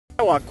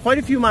I walked quite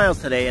a few miles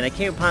today and I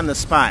came upon this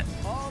spot.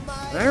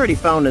 And I already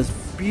found this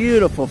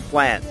beautiful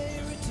flat.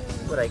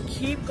 But I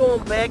keep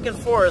going back and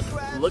forth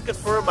looking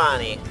for a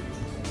Bonnie.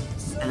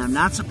 And I'm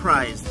not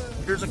surprised.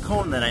 Here's a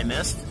cone that I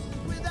missed.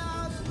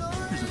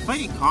 There's a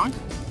fighting conch.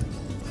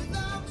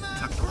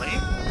 Tucked away.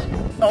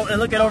 Oh, and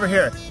look at over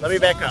here. Let me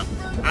back up.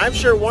 I'm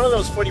sure one of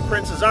those footy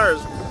prints is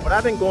ours, but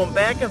I've been going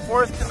back and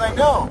forth because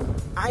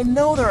I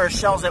know there are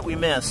shells that we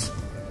miss.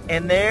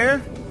 And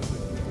there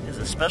is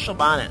a special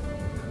bonnet.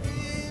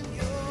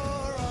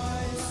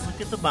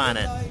 Look at the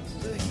bonnet.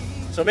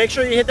 So make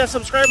sure you hit that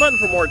subscribe button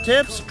for more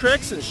tips,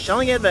 tricks, and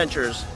shelling adventures.